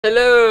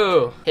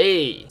Hello!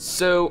 Hey,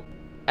 so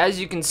as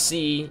you can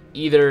see,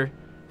 either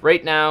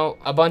right now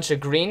a bunch of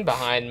green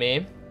behind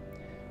me,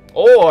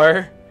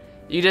 or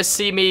you just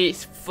see me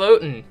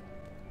floating.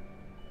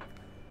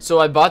 So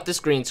I bought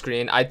this green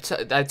screen. I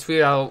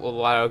tweeted out a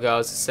while ago.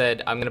 I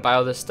said I'm gonna buy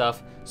all this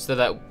stuff so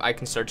that I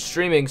can start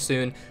streaming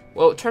soon.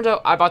 Well, it turns out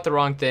I bought the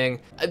wrong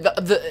thing. I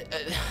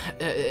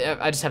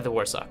just have the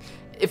worst luck.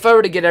 If I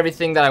were to get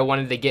everything that I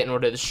wanted to get in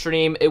order to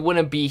stream, it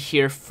wouldn't be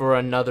here for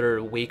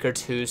another week or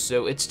two.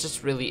 So it's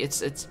just really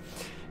it's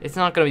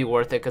not gonna be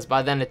worth it, because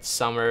by then it's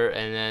summer,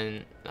 and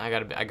then I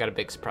got a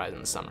big surprise in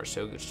the summer.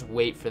 So just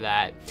wait for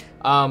that.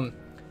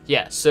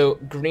 Yeah. So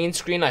green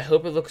screen. I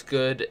hope it looks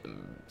good.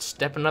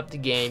 Stepping up the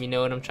game, you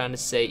know what I'm trying to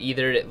say.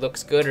 Either it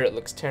looks good or it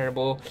looks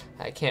terrible.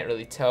 I can't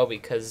really tell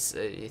because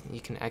I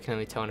can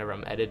only tell whenever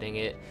I'm editing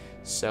it.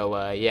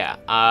 So yeah.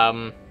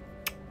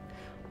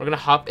 We're gonna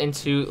hop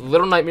into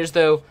Little Nightmares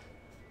though,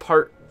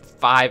 part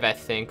 5, I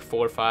think,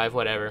 4 or 5,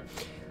 whatever.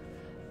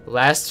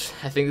 I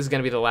think this is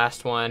gonna be the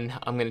last one.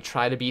 I'm gonna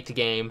try to beat the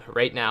game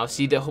right now.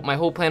 See, my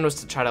whole plan was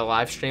to try to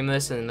live stream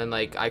this, and then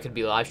like I could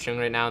be live streaming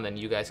right now, and then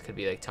you guys could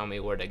be like telling me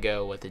where to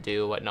go, what to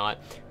do, whatnot.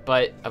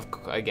 But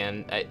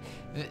again,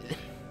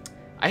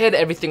 I had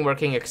everything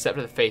working except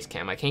for the face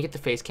cam. I can't get the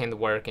face cam to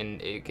work,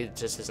 and it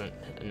just isn't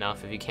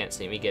enough if you can't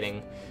see me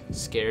getting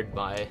scared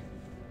by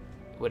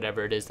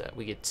whatever it is that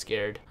we get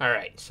scared.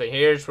 Alright, so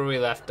here's where we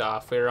left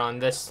off. We were on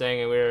this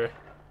thing and we were...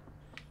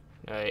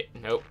 Alright,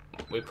 nope.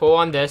 We pull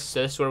on this,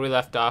 so this is where we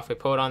left off. We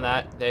pulled on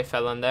that, they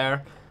fell in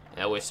there,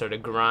 and we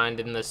started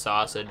grinding the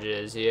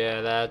sausages. Yeah,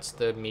 that's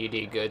the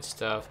meaty good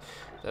stuff.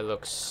 That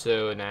looks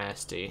so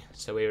nasty.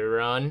 So we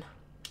run,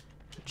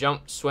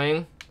 jump,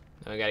 swing,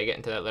 then we gotta get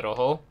into that little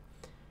hole.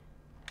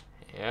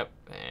 Yep,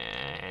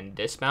 and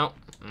dismount.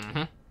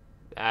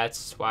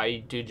 That's why you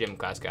do gym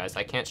class, guys.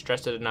 I can't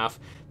stress it enough.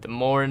 The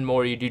more and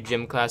more you do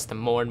gym class, the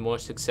more and more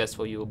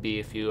successful you will be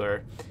if you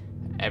are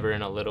ever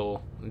in a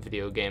little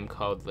video game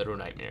called Little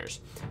Nightmares.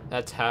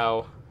 That's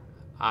how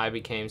I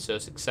became so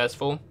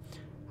successful.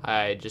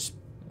 I just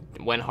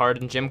went hard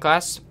in gym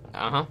class,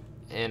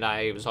 and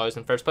I was always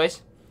in first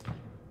place.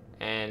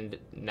 And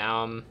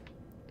now I'm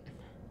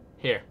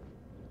here.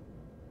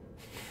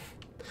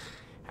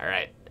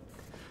 Alright.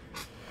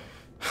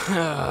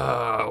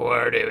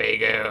 Where do we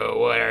go?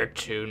 Where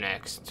to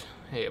next?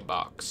 Hey, a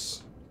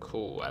box.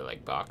 Cool, I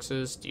like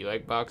boxes. Do you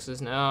like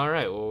boxes? No?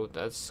 Alright, well,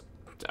 that's...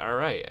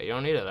 Alright, you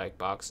don't need to like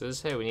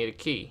boxes. Hey, we need a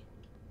key.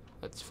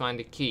 Let's find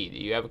a key. Do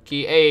you have a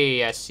key?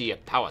 Hey, I see a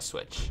power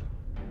switch.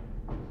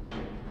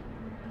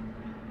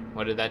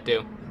 What did that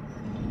do?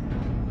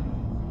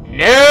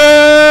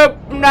 Nope!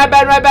 My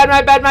bad, my bad,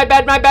 my bad, my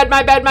bad, my bad,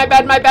 my bad, my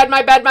bad, my bad,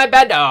 my bad, my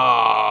bad.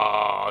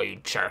 Oh, you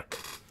jerk.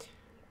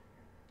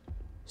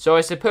 So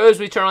I suppose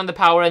we turn on the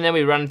power and then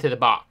we run into the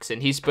box.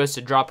 And he's supposed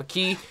to drop a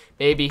key.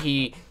 Maybe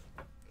he...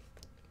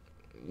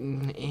 I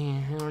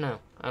don't know.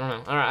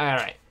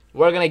 Alright.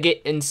 We're going to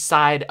get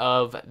inside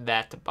of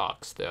that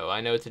box, though. I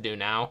know what to do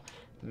now.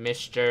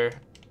 Mr.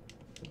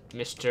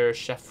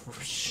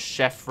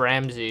 Chef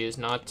Ramsay is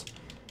not...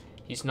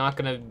 He's not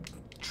going to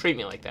treat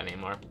me like that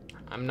anymore.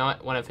 I'm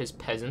not one of his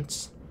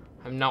peasants.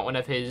 I'm not one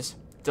of his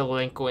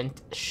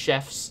delinquent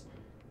chefs.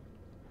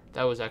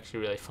 That was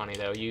actually really funny,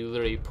 though. You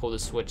literally pull the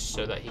switch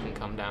so that he can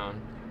come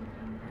down.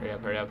 Hurry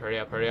up, hurry up, hurry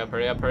up, hurry up,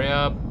 hurry up, hurry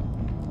up.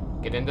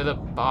 Get into the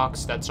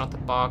box. That's not the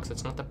box.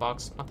 That's not the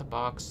box. Not the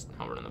box.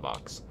 Now we're in the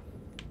box.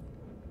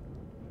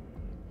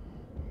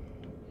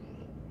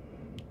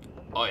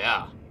 Oh,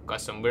 yeah.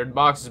 Got some weird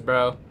boxes,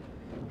 bro.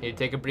 Need to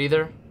take a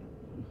breather?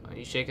 Are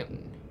you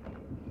shaking?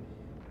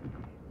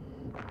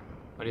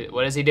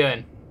 What is he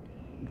doing?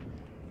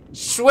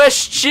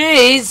 Swiss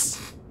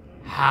cheese!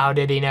 How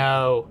did he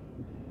know?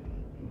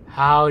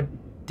 How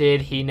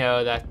did he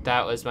know that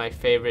that was my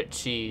favorite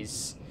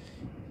cheese?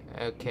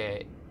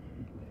 Okay.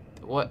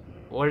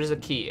 Where's the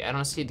key? I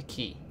don't see the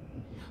key.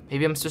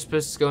 Maybe I'm just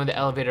supposed to go in the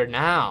elevator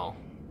now.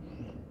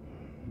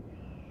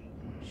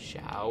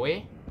 Shall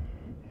we?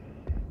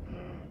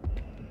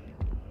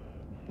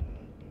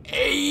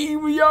 Hey,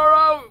 we are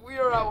out!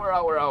 We're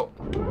out.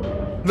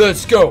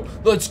 Let's go!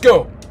 Let's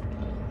go!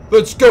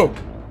 Let's go!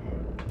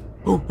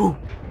 Ooh.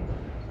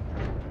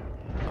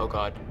 Oh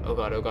god.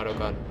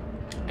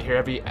 I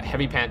hear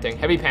heavy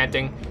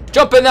panting.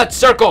 Jump in that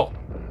circle!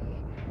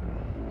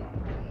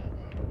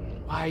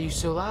 Why are you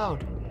so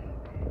loud?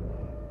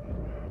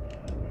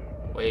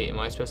 Wait, am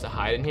I supposed to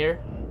hide in here?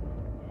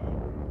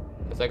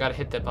 Because I gotta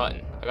hit that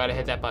button. I gotta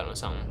hit that button with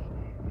something.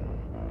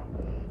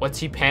 What's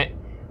he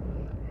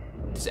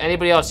Does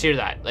anybody else hear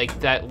that? Like,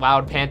 that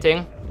loud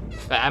panting?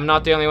 I'm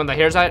not the only one that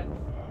hears that?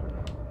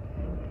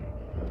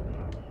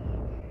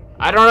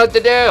 I don't know what to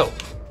do!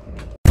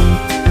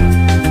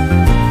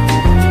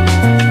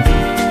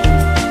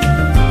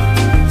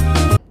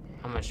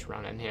 I'm just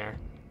running here.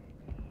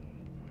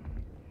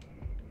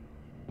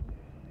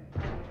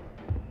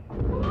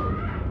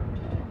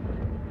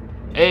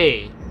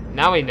 Hey,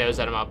 now he knows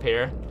that I'm up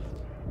here.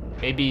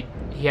 Maybe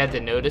he had to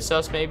notice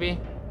us, maybe?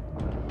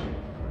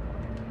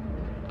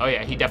 Oh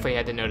yeah, he definitely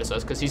had to notice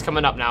us because he's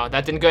coming up now.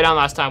 That didn't go down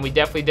last time. We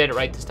definitely did it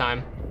right this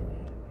time.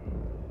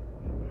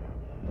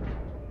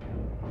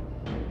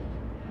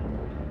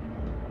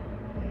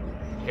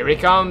 Here he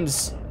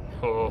comes.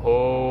 Ho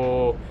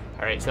ho.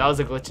 Alright, so that was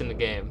a glitch in the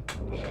game.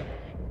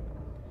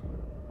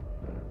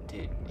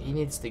 Dude, he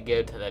needs to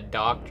go to the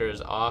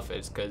doctor's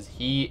office because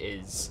he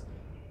is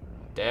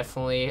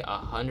definitely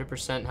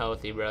 100%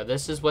 healthy, bro.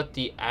 This is what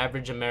the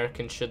average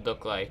American should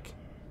look like.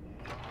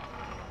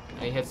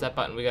 And he hits that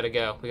button. We gotta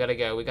go. We gotta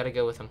go. We gotta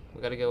go with him.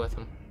 We gotta go with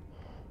him.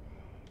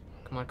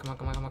 Come on, come on,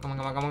 come on, come on, come on,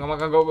 come on, come on, come on,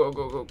 go, go, go,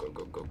 go, go, go,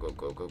 go, go,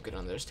 go, go. Get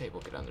under this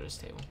table. Get under this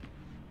table.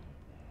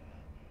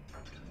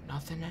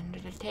 Nothing under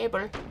the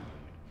table.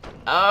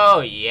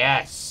 Oh,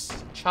 yes.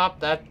 Chop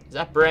that. Is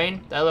that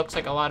brain? That looks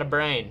like a lot of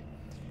brain.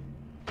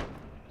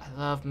 I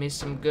love me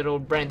some good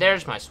old brain.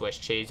 There's my Swiss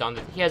cheese.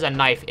 He has a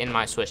knife in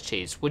my Swiss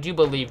cheese. Would you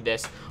believe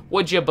this?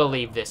 Would you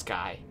believe this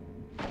guy?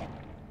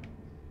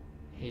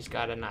 He's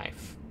got a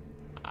knife.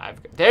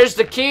 There's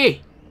the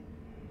key.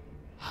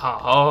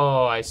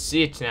 Oh, I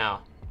see it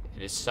now.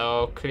 It is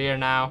so clear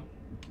now.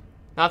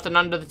 Nothing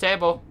under the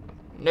table.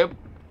 Nope.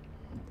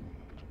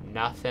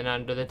 Nothing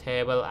under the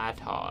table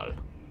at all.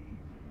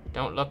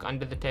 Don't look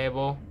under the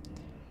table.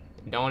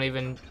 Don't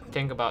even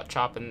think about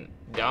chopping.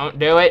 Don't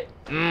do it.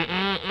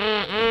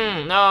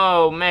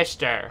 No,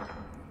 mister.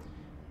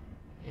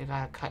 You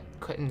gotta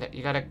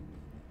you gotta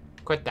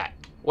quit that.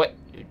 What?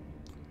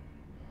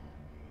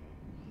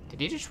 Did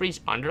he just reach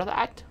under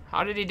that?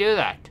 How did he do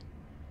that?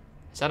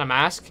 Is that a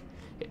mask?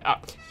 No.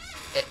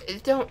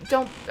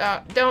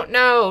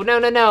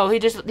 He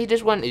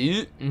just went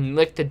and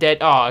licked the dead.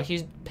 Oh,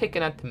 he's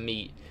picking at the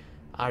meat.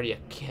 Are you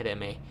kidding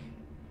me?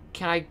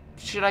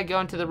 Should I go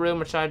into the room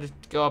or should I just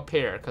go up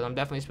here? Because I'm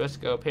definitely supposed to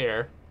go up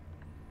here.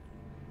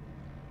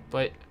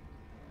 But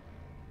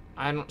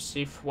I don't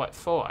see what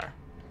for.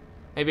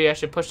 Maybe I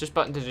should push this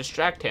button to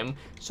distract him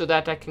so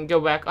that I can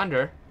go back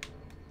under.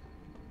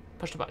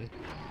 Push the button.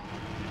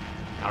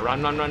 Now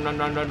run.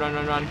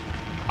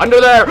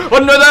 Under there!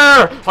 Under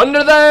there!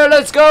 Under there!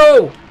 Let's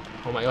go!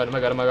 Oh my god, oh my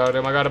god, oh my god,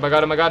 oh my god, oh my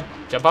god, oh my god.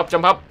 Jump up,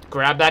 jump up.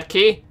 Grab that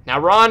key. Now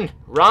run!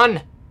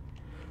 Run!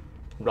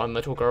 Run,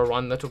 little girl,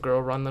 run, little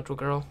girl, run, little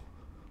girl.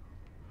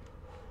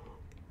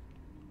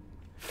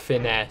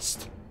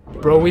 Finessed.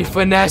 Bro, we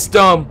finessed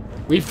him!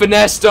 We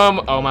finessed him!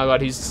 Oh my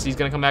god, he's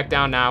gonna come back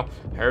down now.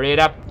 Hurry it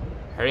up.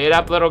 Hurry it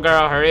up, little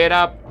girl. Hurry it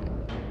up.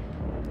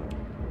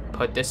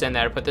 Put this in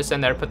there, put this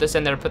in there, put this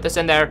in there, put this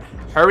in there.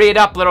 Hurry it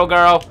up, little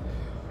girl.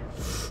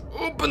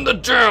 Open the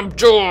damn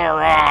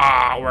door!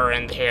 Ah, we're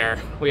in here.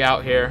 We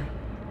out here.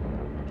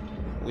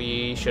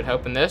 We should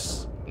open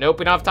this. Nope,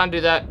 we don't have time to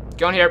do that.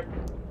 Go in here.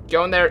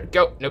 Go in there.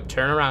 Go. Nope,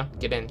 turn around.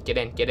 Get in, get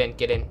in, get in,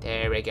 get in.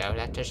 There we go.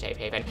 That's a safe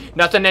haven.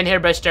 Nothing in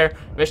here, Mr.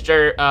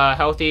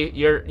 Healthy.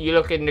 You're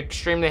looking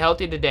extremely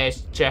healthy today,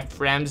 Chef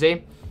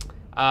Ramsay.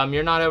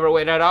 You're not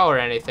overweight at all or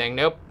anything.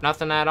 Nope,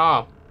 nothing at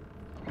all.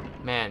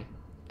 Man.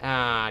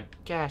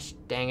 Gosh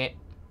dang it.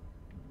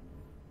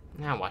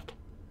 Now what?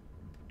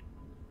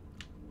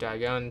 Do I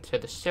go into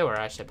the sewer,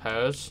 I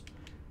suppose?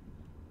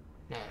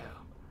 No,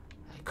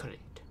 I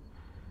couldn't.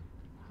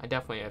 I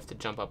definitely have to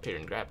jump up here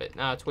and grab it.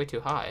 No, it's way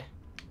too high.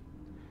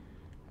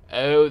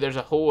 Oh, there's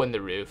a hole in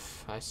the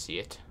roof. I see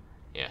it.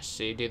 Yeah,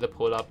 see, do the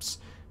pull-ups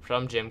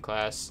from gym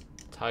class.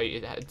 Tell you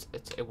that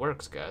it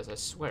works, guys. I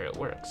swear it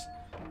works.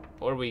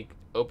 Or we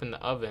open the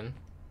oven.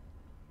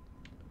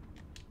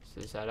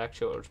 Is that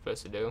actually what we're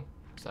supposed to do?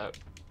 Is that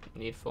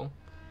needful?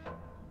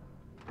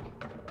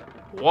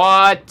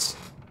 What?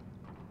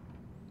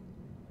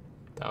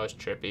 That was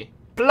trippy.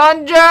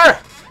 Plunger!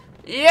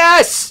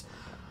 Yes!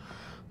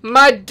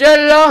 My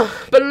dear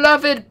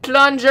beloved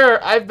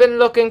plunger! I've been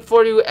looking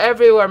for you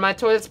everywhere. My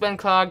toilet's been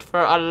clogged for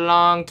a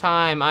long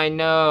time. I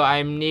know,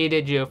 I've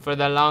needed you for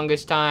the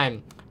longest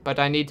time. But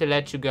I need to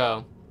let you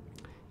go.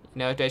 You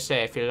know what they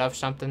say, if you love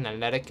something, then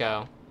let it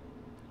go.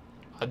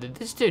 Oh, did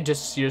this dude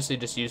just seriously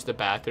just use the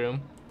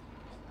bathroom?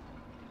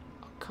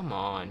 Oh, come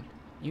on.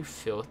 You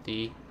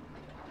filthy.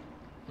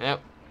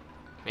 Nope.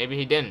 Maybe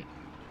he didn't.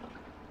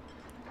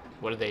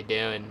 What are they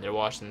doing? They're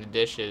washing the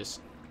dishes.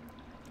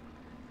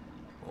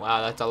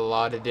 Wow, that's a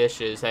lot of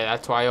dishes. Hey,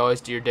 that's why I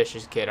always do your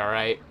dishes, kid,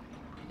 alright?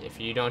 If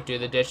you don't do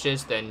the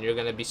dishes, then you're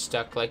gonna be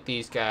stuck like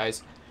these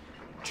guys.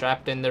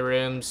 Trapped in the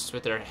rooms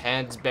with their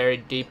heads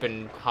buried deep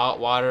in hot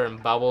water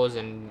and bubbles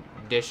and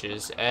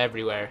dishes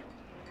everywhere.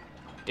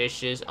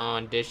 Dishes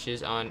on,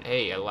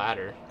 hey, a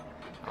ladder.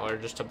 Or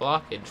just a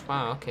blockage.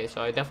 Wow, okay,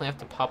 so I definitely have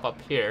to pop up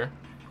here.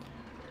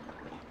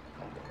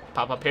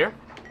 Pop up here?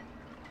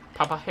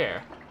 Papa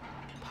here.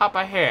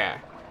 Papa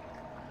here.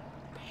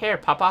 Here,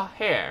 Papa,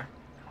 here.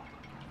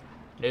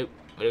 Nope,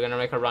 we're gonna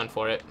make a run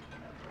for it.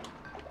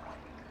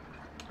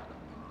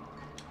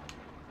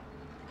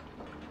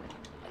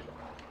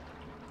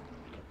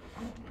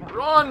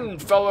 Run,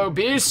 fellow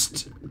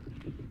beast!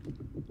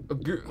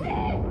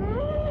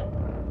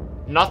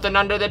 Nothing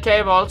under the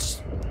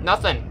tables.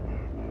 Nothing.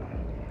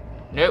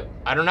 Nope,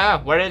 I don't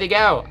know. Where did he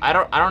go? I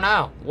don't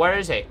know. Where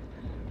is he?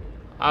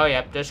 Oh,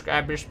 yep, just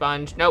grab your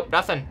sponge. Nope,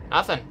 nothing.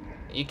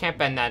 You can't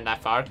bend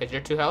that far because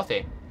you're too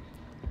healthy.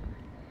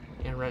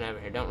 Yeah, run over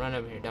here. Don't run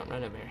over here. Don't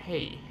run over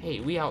here. Hey,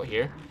 we out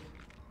here.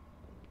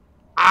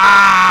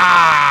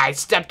 Ah! I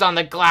stepped on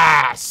the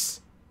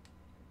glass.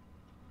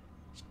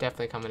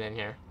 definitely coming in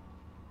here.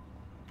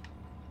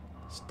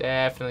 It's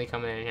definitely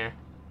coming in here.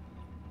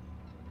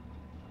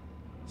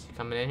 Is he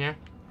coming in here?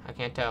 I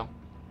can't tell.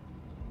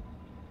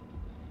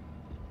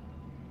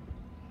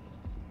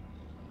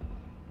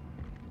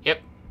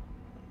 Yep.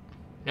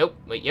 Nope.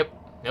 Wait, yep.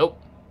 Nope.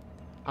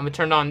 I'm gonna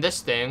turn on this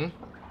thing.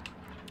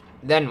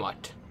 Then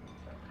what?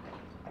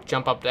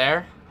 Jump up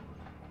there?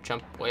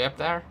 Jump way up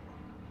there?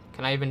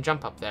 Can I even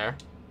jump up there?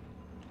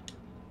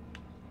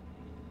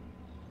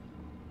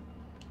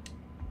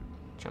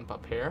 Jump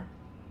up here?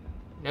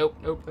 Nope,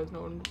 nope, there's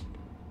no one.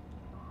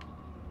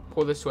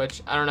 Pull the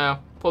switch. I don't know.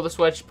 Pull the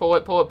switch. Pull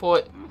it, pull it, pull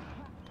it.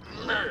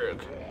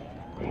 Merg.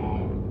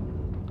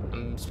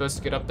 I'm supposed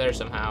to get up there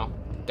somehow.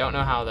 Don't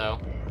know how though.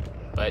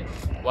 But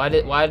why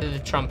did the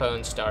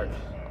trombone start?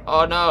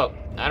 Oh no.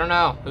 I don't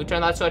know. Who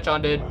turned that switch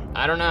on, dude?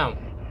 I don't know.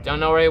 Don't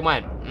know where he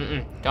went.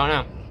 Don't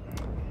know.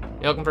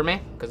 You looking for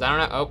me? Because I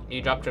don't know. Oh,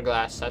 you dropped your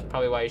glass. That's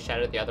probably why you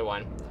shattered the other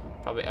one.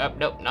 Probably. Oh,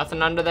 nope.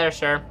 Nothing under there,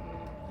 sir.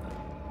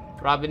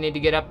 Probably need to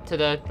get up to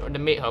where the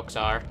meat hooks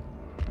are.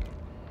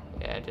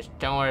 Yeah, just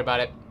don't worry about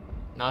it.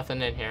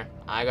 Nothing in here.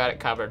 I got it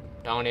covered.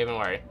 Don't even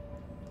worry.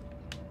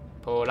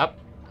 Pull it up.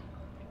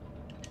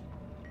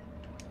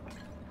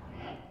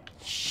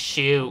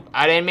 Shoot.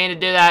 I didn't mean to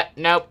do that.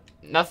 Nope.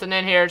 Nothing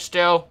in here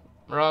still.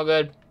 We're all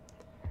good.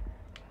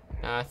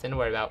 Nothing to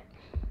worry about.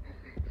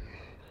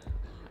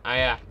 Oh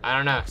yeah. I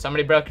don't know.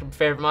 Somebody broke your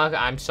favorite mug.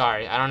 I'm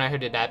sorry. I don't know who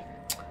did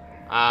that.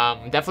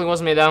 Definitely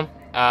wasn't me though.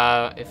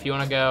 If you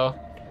want to go,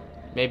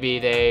 maybe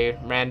they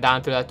ran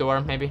down through that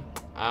door, maybe.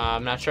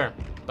 I'm not sure.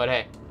 But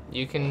hey,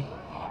 you can,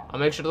 I'll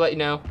make sure to let you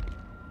know.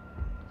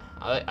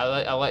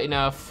 I'll let you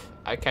know if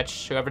I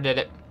catch whoever did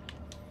it.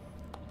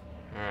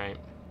 Alright.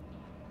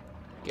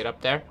 Get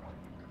up there.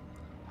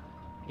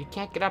 You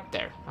can't get up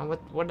there.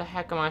 Where the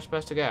heck am I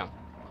supposed to go?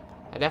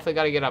 I definitely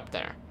gotta get up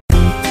there.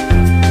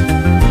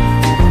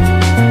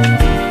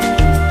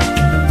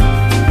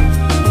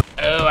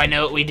 Oh, I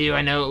know what we do.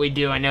 I know what we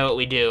do. I know what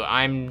we do.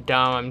 I'm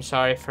dumb. I'm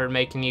sorry for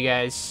making you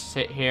guys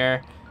sit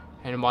here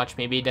and watch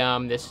me be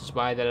dumb. This is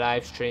why the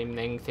live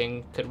streaming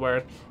thing could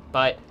work.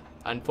 But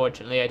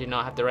unfortunately, I did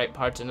not have the right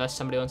parts. Unless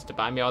somebody wants to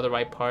buy me all the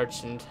right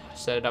parts and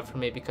set it up for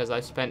me, because I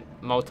spent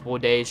multiple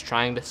days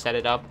trying to set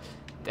it up,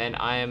 then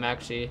I am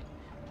actually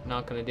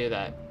not gonna do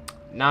that.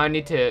 Now I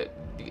need to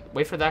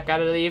wait for that guy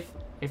to leave.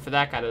 Wait for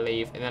that guy to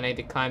leave, and then I need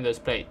to climb those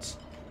plates.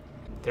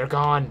 They're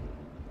gone.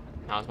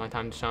 Now's my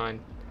time to shine.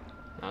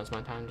 Now's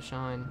my time to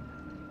shine.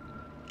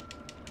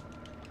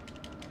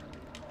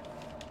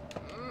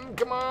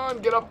 Come on,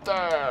 get up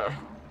there.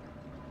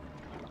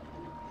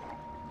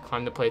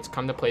 Climb the plates,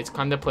 climb the plates,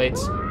 climb the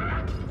plates.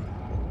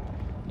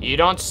 You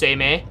don't see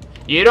me.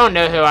 You don't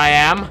know who I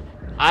am.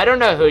 I don't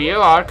know who you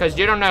are, because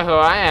you don't know who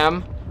I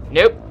am.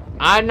 Nope.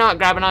 I'm not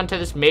grabbing onto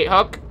this meat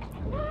hook.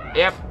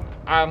 Yep.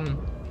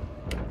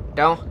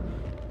 No.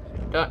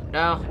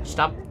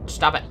 Stop it.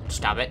 Stop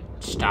it.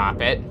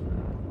 Stop it.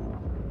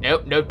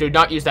 Nope, nope, do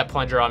not use that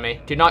plunger on me.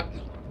 Do not.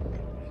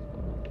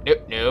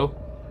 Nope, no.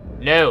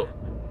 No.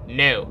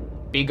 No.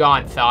 Be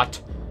gone,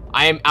 thought.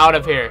 I am out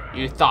of here,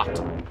 you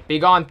thought. Be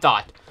gone,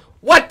 thought.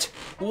 What?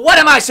 What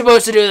am I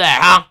supposed to do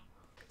there, huh?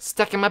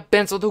 Stuck in my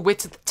bench all the way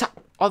to the top.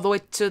 All the way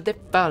to the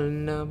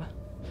bottom.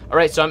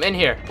 Alright, so I'm in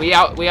here. We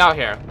out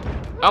here.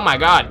 Oh my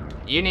god.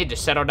 You need to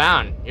settle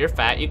down. You're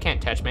fat. You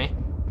can't touch me.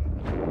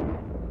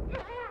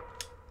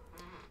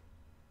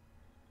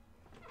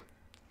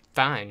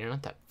 Fine, you're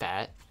not that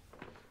fat.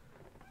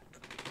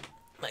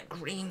 Like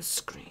green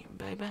screen,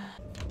 baby.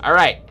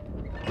 Alright.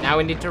 Now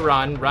we need to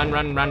run,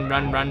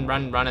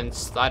 and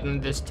slide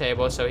under this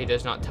table so he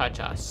does not touch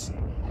us.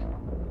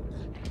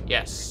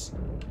 Yes.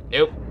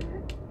 Nope.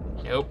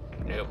 Nope.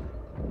 Nope.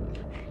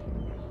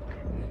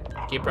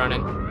 Keep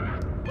running.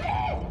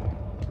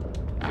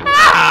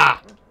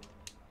 Ah!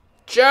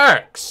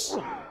 Jerks!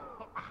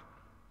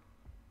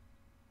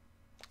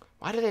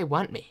 Why do they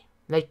want me?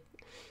 Like,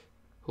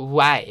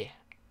 why?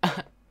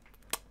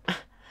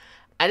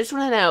 I just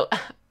want to know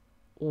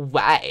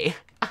why.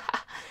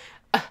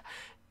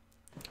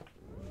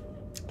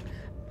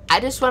 I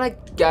just want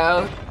to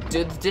go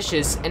do the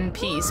dishes in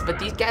peace, but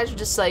these guys are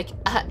just like,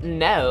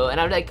 no. And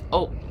I'm like,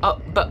 oh,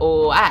 but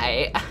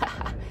why?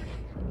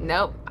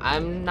 Nope,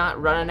 I'm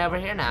not running over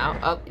here now.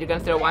 Oh, you're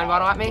gonna throw a wine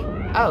bottle at me?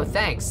 Oh,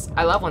 thanks.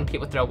 I love when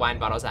people throw wine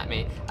bottles at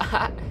me.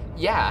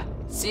 Yeah,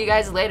 see you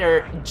guys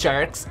later,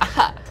 jerks.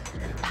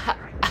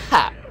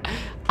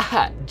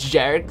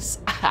 Jerks.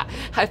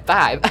 High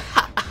five.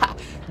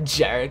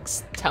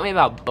 Jerks. Tell me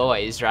about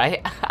boys,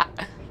 right?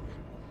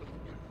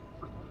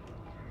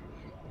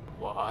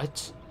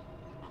 What?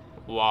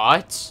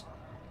 What?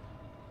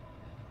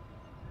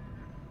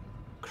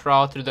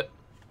 Crawl through the...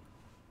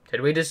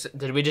 Did we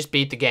just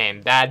beat the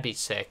game? That'd be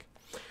sick.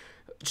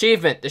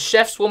 Achievement. The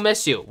chefs will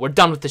miss you. We're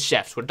done with the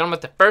chefs. We're done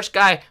with the first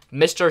guy,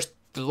 Mr.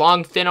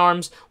 Long Thin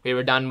Arms. We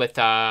were done with,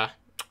 now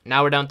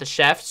we're done with the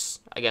chefs.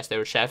 I guess they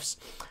were chefs.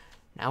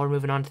 Now we're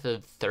moving on to the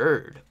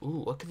third.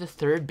 Ooh, what could the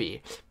third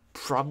be?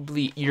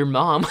 Probably your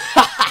mom.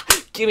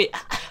 Give me...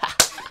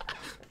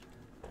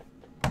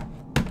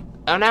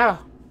 Oh no.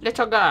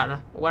 Little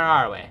girl, where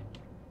are we?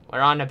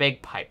 We're on a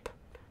big pipe.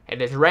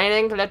 It is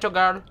raining, little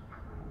girl.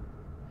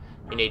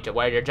 You need to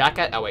wear your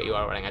jacket. Oh, wait, you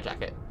are wearing a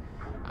jacket.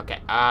 Okay,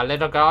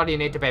 little girl, you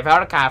need to be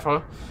very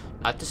careful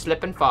not to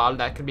slip and fall.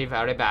 That could be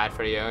very bad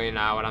for you. You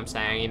know what I'm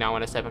saying? You don't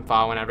want to slip and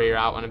fall whenever you're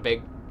out on a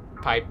big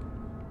pipe.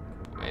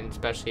 And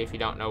especially if you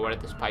don't know where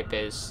this pipe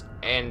is.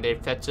 And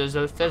if there's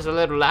a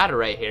little ladder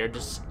right here,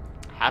 just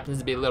happens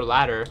to be a little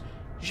ladder,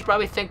 you should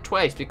probably think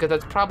twice, because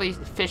that's probably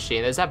fishy.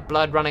 And is that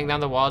blood running down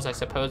the walls? I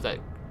suppose that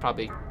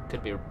probably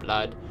could be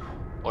blood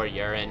or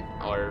urine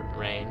or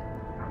rain,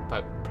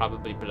 but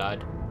probably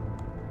blood.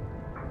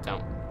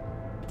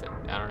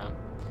 I don't know.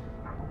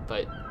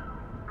 But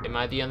am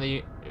I the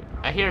only?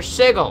 I hear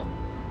Sigil.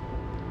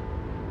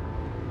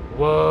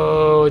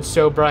 Whoa, it's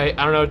so bright.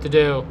 I don't know what to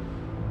do.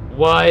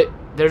 What?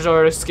 There's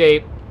our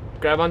escape.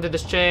 Grab onto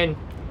this chain.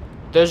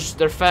 There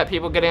are fat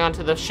people getting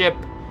onto the ship.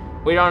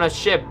 We're on a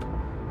ship.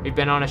 We've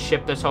been on a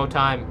ship this whole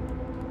time.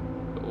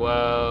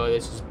 Whoa,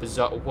 this is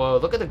bizarre. Whoa,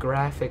 look at the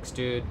graphics,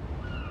 dude.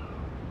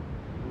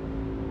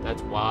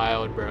 That's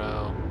wild,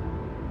 bro.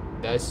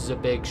 This is a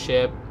big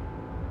ship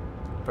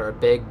for a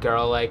big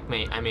girl like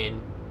me. I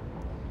mean,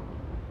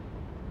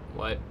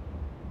 what?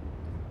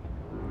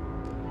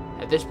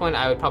 At this point,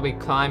 I would probably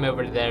climb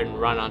over there and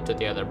run onto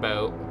the other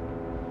boat.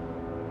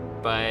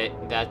 But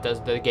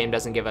the game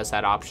doesn't give us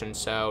that option,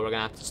 so we're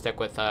gonna have to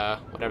stick with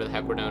whatever the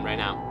heck we're doing right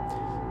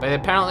now. But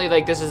apparently,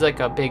 like, this is like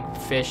a big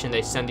fish, and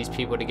they send these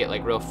people to get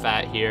like real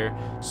fat here.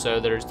 So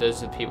those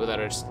are the people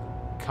that are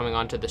coming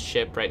onto the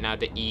ship right now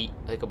to eat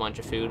like a bunch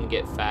of food and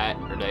get fat,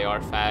 or they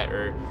are fat,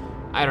 or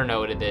I don't know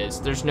what it is.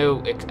 There's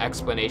no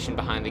explanation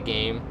behind the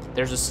game.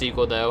 There's a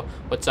seagull though.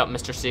 What's up,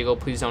 Mr. Seagull?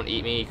 Please don't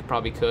eat me. You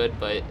probably could,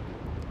 but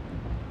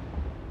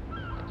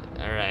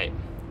all right.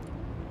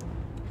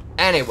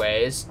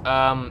 Anyways,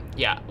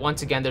 yeah,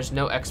 once again, there's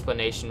no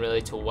explanation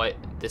really to what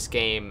this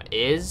game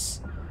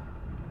is.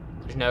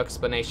 There's no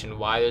explanation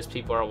why those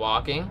people are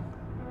walking.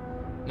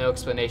 No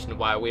explanation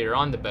why we are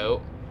on the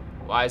boat.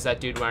 Why is that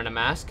dude wearing a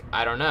mask?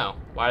 I don't know.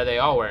 Why are they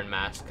all wearing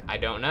masks? I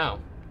don't know.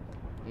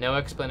 No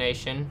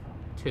explanation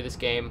to this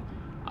game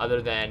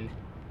other than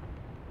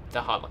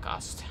the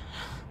Holocaust.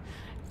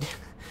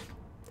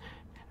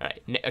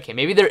 Alright, okay,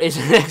 maybe there is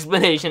an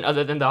explanation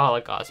other than the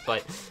Holocaust,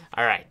 but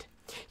alright.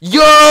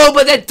 Yo,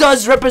 but that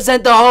does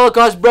represent the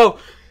Holocaust, bro.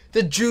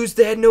 The Jews,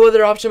 they had no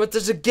other option but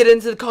just to get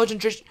into the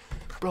concentration.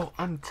 Bro,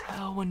 I'm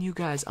telling you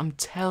guys, I'm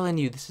telling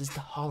you, this is the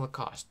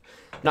Holocaust.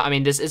 No, I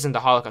mean, this isn't the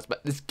Holocaust,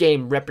 but this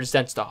game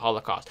represents the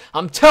Holocaust.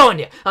 I'm telling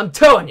you, I'm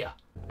telling you.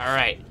 All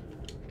right,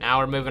 now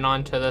we're moving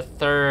on to the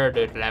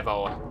third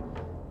level.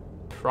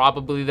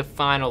 Probably the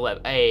final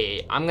level.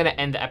 Hey, I'm gonna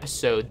end the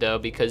episode though,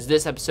 because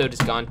this episode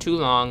has gone too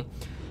long.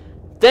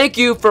 Thank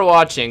you for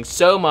watching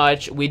so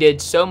much. We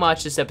did so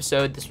much this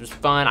episode. This was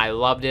fun. I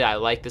loved it. I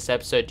like this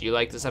episode. Do you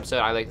like this episode?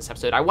 I like this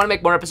episode. I want to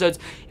make more episodes.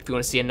 If you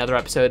want to see another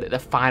episode, the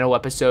final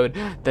episode,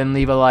 then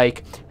leave a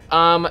like.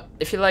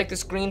 If you like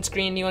this green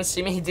screen, you want to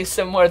see me do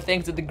some more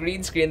things with the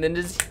green screen, then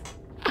just...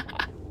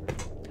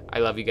 I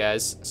love you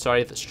guys.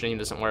 Sorry if the stream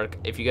doesn't work.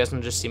 If you guys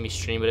want to just see me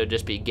stream, it'll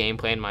just be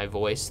gameplay in my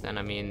voice, then,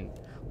 I mean,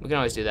 we can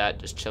always do that.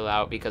 Just chill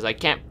out, because I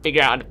can't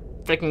figure out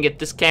freaking get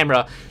this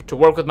camera to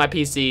work with my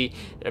PC,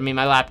 I mean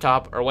my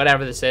laptop, or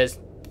whatever this is.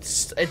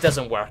 It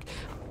doesn't work.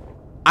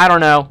 I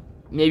don't know.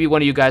 Maybe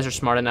one of you guys are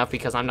smart enough,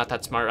 because I'm not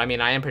that smart. I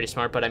mean, I am pretty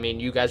smart, but I mean,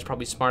 you guys are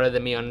probably smarter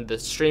than me on the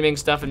streaming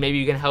stuff, and maybe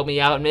you can help me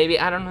out, maybe,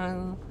 I don't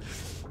know.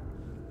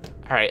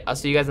 Alright, I'll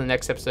see you guys in the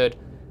next episode.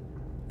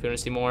 If you want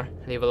to see more,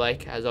 leave a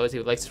like. As always,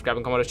 leave a like, subscribe,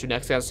 and comment. I'll see you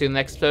next time. I'll see you in the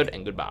next episode,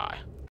 and goodbye.